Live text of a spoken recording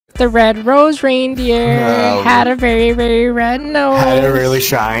The red rose reindeer had a very, very red nose. Had a really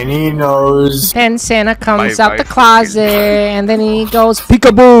shiny nose. Then Santa comes out the closet and then he goes,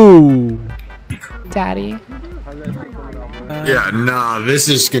 peekaboo! Daddy. Yeah, nah, this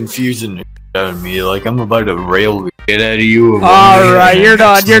is confusing me. Like, I'm about to rail the shit out of you. Alright, you're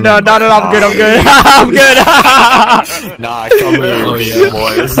done. No, I'm good. I'm good. Nah, come here,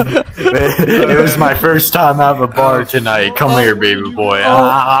 boys. It was my first time at the bar tonight. Come here, baby boy.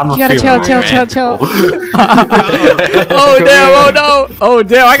 I'm you gotta chill. Oh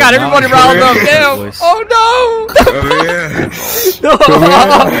damn, I got everybody riled up. Damn. Oh no.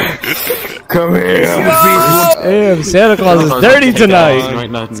 Come here. Damn, Santa Claus is dirty tonight.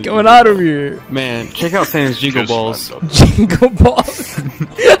 What's going on over here? Man, check out Santa's jingle balls. Jingle balls.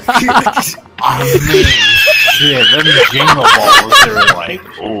 I mean, shit, them jingle balls are like,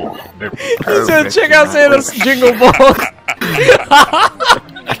 oh, they're perfect. He said, check out Santa's jingle balls.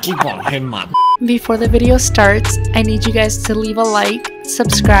 I keep on hitting my. Before the video starts, I need you guys to leave a like,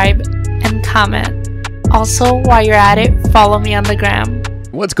 subscribe, and comment. Also, while you're at it, follow me on the gram.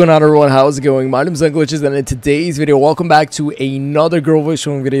 What's going on, everyone? How's it going? My name is NGlitches, and in today's video, welcome back to another girl voice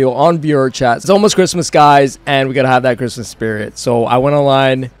showing video on VRChat. It's almost Christmas, guys, and we gotta have that Christmas spirit. So I went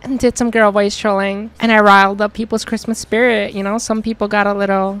online and did some girl voice trolling, and I riled up people's Christmas spirit. You know, some people got a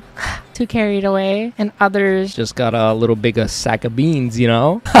little too carried away, and others just got a little bigger sack of beans, you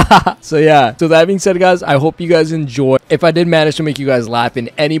know? So yeah, so that being said, guys, I hope you guys enjoy. If I did manage to make you guys laugh in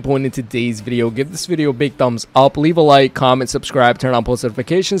any point in today's video, give this video a big thumbs up, leave a like, comment, subscribe, turn on post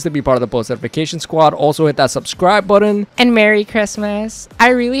notifications to be part of the post notification squad. Also hit that subscribe button, and Merry Christmas. I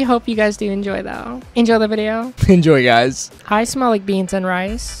really hope you guys do enjoy though. Enjoy the video. Enjoy, guys. I smell like beans and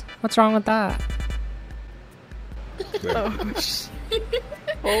rice. What's wrong with that?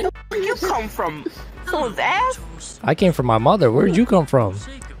 Where you come from? Who's that? I came from my mother. Where'd you come from?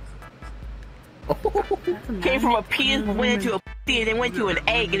 Came from a peas, went to a and then went to an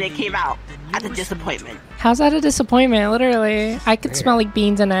egg and then came out. That's a disappointment. How's that a disappointment? Literally, I could smell like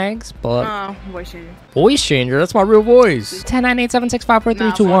beans and eggs, but Voice changer. voice changer. That's my real voice.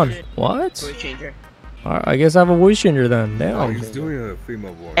 109876543221. What? Voice changer. Alright, I guess I have a voice changer then. Damn. He's doing a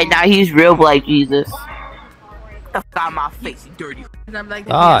female voice. And now he's real like Jesus. The fuck out my face, you dirty.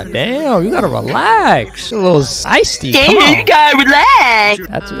 Ah, damn. You gotta relax. A little icy. Come Damn, you on. gotta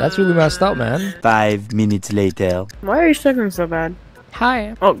relax. That's really messed up, man. 5 minutes later. Why are you struggling so bad?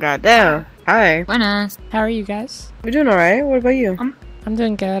 Hi. Oh goddamn. Hi. Buenas. How are you guys? We're doing alright. What about you? I'm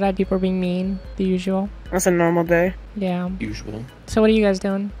doing good. People are being mean. The usual. That's a normal day. Yeah. Usual. So what are you guys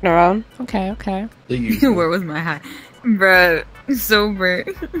doing? Around. Okay. The usual. Where was my hat? Bruh, sober.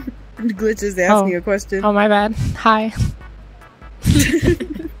 Glitches asking you a question. Oh, my bad. Hi.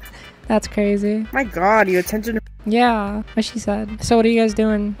 That's crazy. My god, you attention. Yeah, what she said. So what are you guys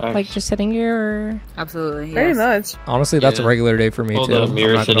doing? Like just sitting here or? Absolutely, Very much. Honestly, that's a regular day for me Hold too. on,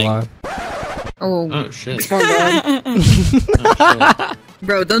 mirror I'm not gonna lie. Oh shit. Oh god.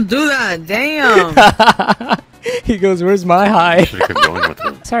 Bro, don't do that. Damn. He goes, "Where's my high?" Should've kept going with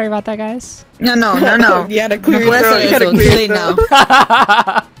it. Sorry about that, guys. No. You had to clear No your throat. You puede had to ser eso. clear Too late your now.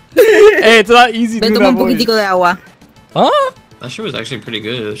 throat. Hey, it's not easy to Ve do toma that un voice. poquitico de agua. Huh? That shit was actually pretty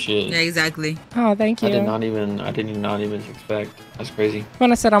good. Shit. Yeah, exactly. Oh, thank you. I did not even expect. That's crazy.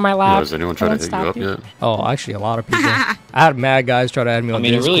 Want to sit on my lap? Has anyone tried to hit you up yet? Oh, actually, a lot of people. I had mad guys try to add me on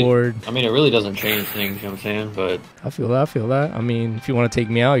Discord. It really doesn't change things. You know what I'm saying? But I feel that. I mean, if you want to take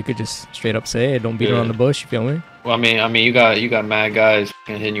me out, you could just straight up say it. Don't beat around the bush. You feel me? well, I mean, you got mad guys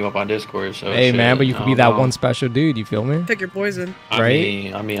hitting you up on Discord. So Hey, shit, man, but you could be that I don't know. one special dude. You feel me? Pick your poison.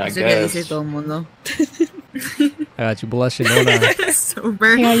 Right? I mean, I Eso es lo que dice guess. todo el mundo. I got you blushing, don't I?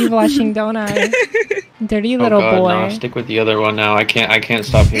 Sober. Yeah, you blushing, don't I? Dirty Oh little god, boy. no! Stick with the other one now. I can't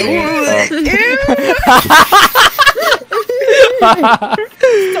stop hearing it.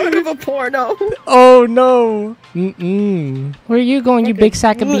 Start of a porno. Oh no! Where are you going, you big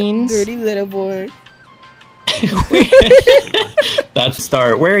sack of beans? Dirty little boy. That's the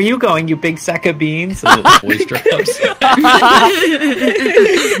start. Where are you going, you big sack of beans? And the voice drops.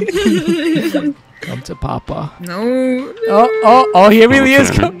 Come to Papa. No. Oh, he really is.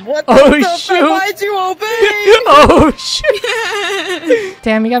 What Oh the fuck? shoot! Why'd you obey? Oh shoot!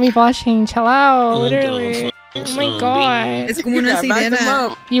 Damn, you got me blushing. Chill out, literally. Oh my god. Es como una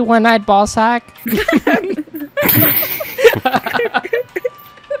sirena. You one-eyed ball sack.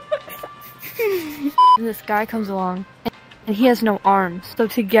 And this guy comes along, and he has no arms. So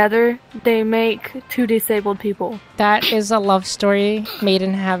together, they make two disabled people. That is a love story made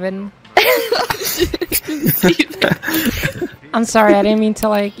in heaven. I'm sorry, I didn't mean to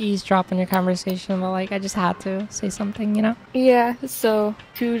like eavesdrop on your conversation, but like I just had to say something, you know? Yeah, so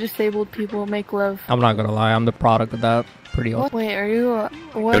 2 disabled people make love. I'm not gonna lie, I'm the product of that. Pretty awesome. Wait, are you?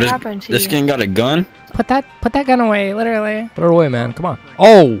 What Yo, happened to this you? game got a gun? Put that gun away, literally. Put it away, man. Come on.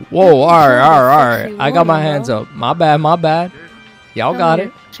 Oh, whoa. Alright. Sexy I got my woman, hands bro. up. My bad. Y'all got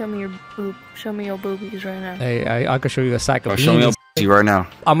it. Show me your boob. Show me your boobies right now. Hey, I could show you a sack of Oh, show me beans. your right now.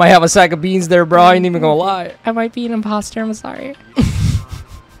 I might have a sack of beans there, bro. I ain't even gonna lie. I might be an imposter, I'm sorry.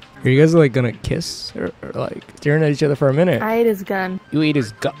 Are you guys like gonna kiss or like staring at each other for a minute? I ate his gun. You ate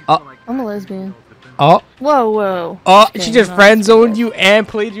his gun. Oh, I'm a lesbian. oh, Whoa. she Okay, just no, friend zoned you and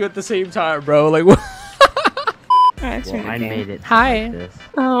played you at the same time, bro. Like what? Alright, Well, I made it. Hi. Like this.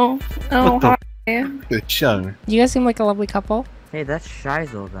 Oh, What hi. It's young. You guys seem like a lovely couple. Hey, that's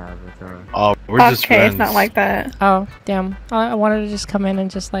Shizel's avatar. Oh, we're just Okay, friends. it's not like that. Oh, damn. I wanted to just come in and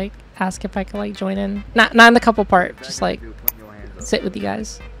just like ask if I could like join in. Not in the couple part, just like sit with you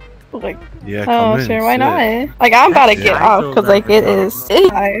guys. Like, Yeah, come in. sure, why sit. not? Like, I'm about to get Yeah. off because like it is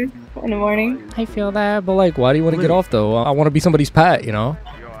 5 in the morning. I feel that. But like, why do you want to get off though? I want to be somebody's pet, you know?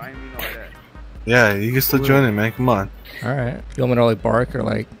 Yeah, you can still join it, man. Come on. All right. You want me to like bark or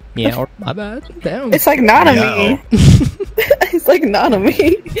like meow? My bad. Damn. It's like not a Meow. me. It's like not a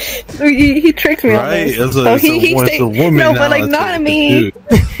me. So he tricked me on Right? this. It's So a he woman. no, now, but like it's not a a me.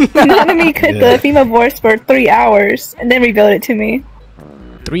 dude. Not a me could Yeah. the female voice for 3 hours and then revealed it to me.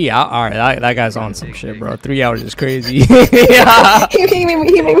 3 hours. All right, that guy's on some shit, bro. 3 hours is crazy. He made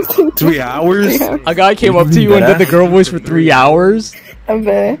me think 3 hours? A guy came up to you and did the girl voice for 3 hours.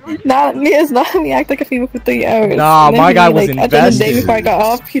 Not me. It's not me. Act like a female for 3 hours. Nah, And then my he, guy was like, at the end of the day invested. before I got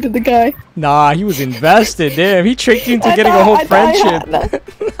off, he did the guy. Nah, he was invested. Damn, he tricked you into I getting a thought- whole I thought I friendship.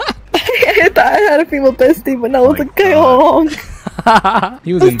 I thought I had a female bestie, but no, it was a guy all along.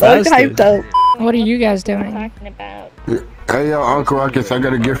 He was I was so invested. hyped up. What are you guys doing? Talking about. Hey, yo, Uncle Ruckus, I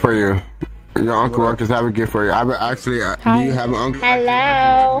got a gift for you. Yo, Uncle Ruckus, I have a gift for you. Actually, do Hi. you have an uncle?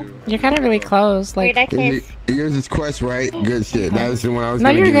 Hello. You're kind of really close. Like, Wait, I can't. Yours is Quest, right? Good shit. That was the one I was No,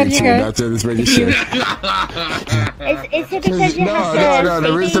 gonna you're give good, you you're to. good. That's it, just making sure. Is it because you have No,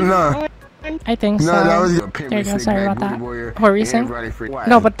 the reason no. I think so. No, that was There you go. Sorry about that. What were you saying?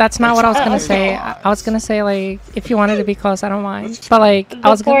 No, but that's not what I was gonna say. I was gonna say like if you wanted to be close, I don't mind. But like I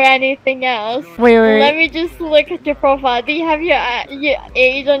was Before gonna anything else, wait. let me just look at your profile. Do you have your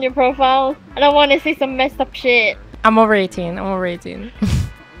age on your profile? I don't want to say some messed up shit. I'm over 18. I'm over 18.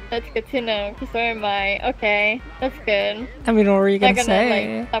 That's good to know, because so am I. Okay, that's good. I mean, what were you I'm gonna not gonna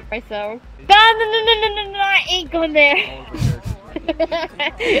say? like stop myself. No, I ain't going there.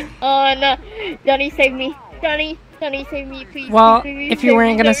 Oh no, Johnny save me. Johnny save me, please. Well, please, if you save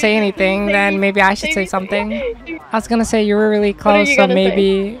weren't me, gonna save say me, anything, save then me, maybe I should save say me. something. I was gonna say you were really are close, you so gonna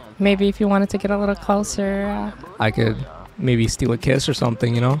say? maybe if you wanted to get a little closer. I could maybe steal a kiss or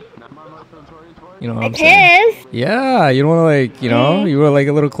something, you know? You know what I'm saying? Kiss? Yeah, you don't want to like, you know, you were like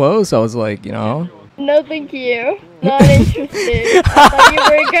a little close. I was like, you know. No, thank you. Not interested. I thought you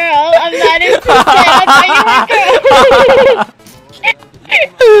were a girl. I'm not interested. I thought you were a girl.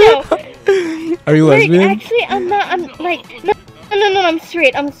 Are you Like, lesbian? actually, I'm not. I'm like, no, I'm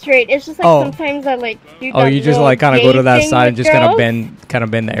straight. I'm straight. It's just like Oh. sometimes I like do Oh, that you just little like kind of go to gay that thing side and with just girls. kind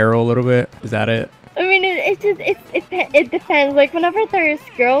of bend the arrow a little bit. Is that it? I mean, it depends. Like whenever there's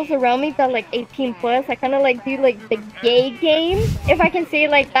girls around me that are like 18 plus, I kind of like do like the gay game, if I can say it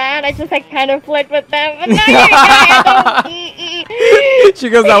like that. I just like kind of flirt with them. But not your guy. She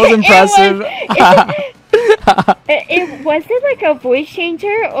goes, that was impressive. Was it like a voice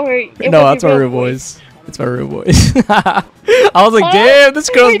changer or? No, that's my real voice. It's my real voice. I was like, Huh? damn, this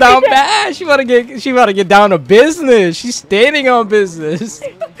girl's Wait, down did bad. She about to get down to business. She's standing on business. Do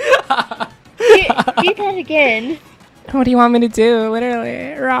that again. What do you want me to do?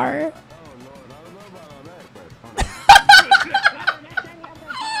 Literally, rar.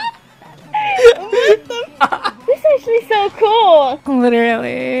 This is actually so cool.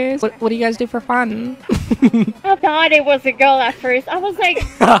 Literally. What do you guys do for fun? I thought it was a girl at first. I was like,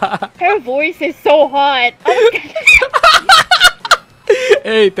 her voice is so hot.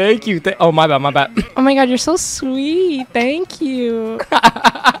 Hey, thank you. Oh, my bad. Oh my god, you're so sweet. Thank you.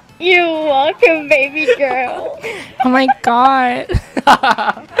 You're welcome, baby girl. Oh my god.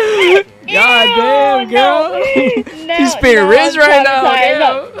 God damn, girl. No, She's spitting Riz I'm right now.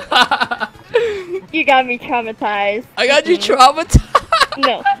 traumatized. Damn. You got me traumatized. I got you traumatized.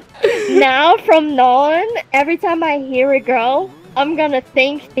 No. Now, from now on, every time I hear a girl, I'm gonna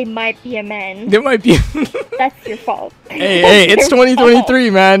think they might be a man. There might be. That's your fault. Hey, it's Your fault. 2023,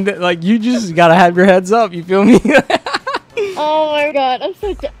 man. Like, you just gotta have your heads up. You feel me? Oh my god,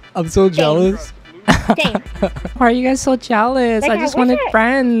 I'm so jealous. Same. Why are you guys so jealous? Like, I I just wish wanted I-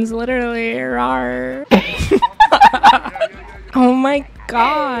 friends, literally. Rawr. Oh my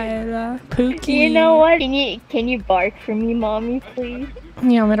god. Pookie. You know what? Can you bark for me, mommy, please?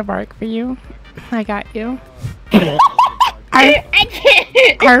 You want me to bark for you? I got you. I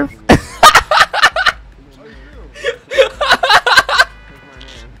can't. Arf.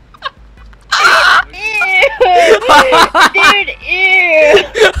 Dude, ew.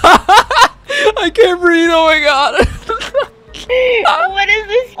 I can't breathe. Oh my god. What is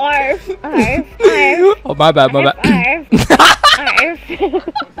this? Arf, arf, arf. Oh my bad. My bad. Arf, arf.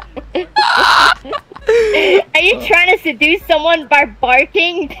 Are you trying to seduce someone by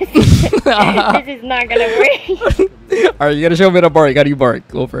barking? This is not gonna work. All right, you gotta show me the bark. You gotta bark.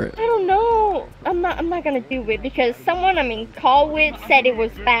 Go for it. I don't know. I'm not gonna do it because someone I'm in call with said it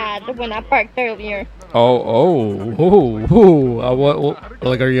was bad when I barked earlier. What?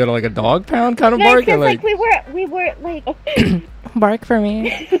 Like, are you like a dog pound kind of No, bark? Or because like, we were like. Bark for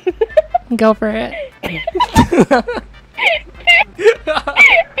me. Go for it.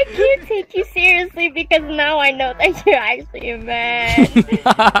 I can't take you seriously because now I know that you're actually a man.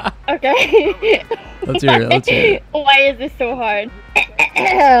 Okay. Let's hear it. Let's hear it. Why is this so hard?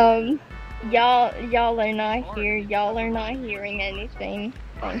 Y'all are not here. Y'all are not hearing anything.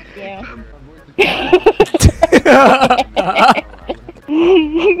 Thank you.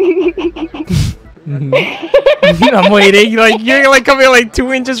 I'm waiting. You're like coming like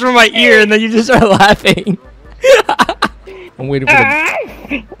 2 inches from my ear, and then you just start laughing. I'm waiting for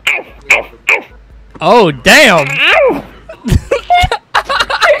the. Oh damn!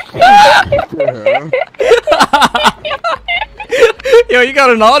 Yo, you got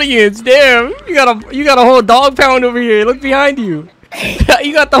an audience. Damn, you got a whole dog pound over here. Look behind you.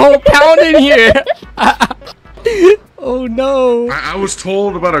 You got the whole pound in here. Oh no! I was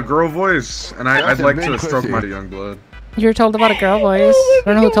told about a girl voice, and I'd a like big to stroke pussy. my young blood. You were told about a girl voice. I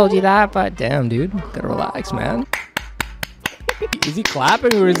don't know who told you that, but Damn, dude, gotta relax, man. Is he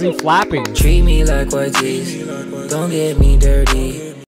clapping or is he flapping? Treat me like what is. Don't get me dirty.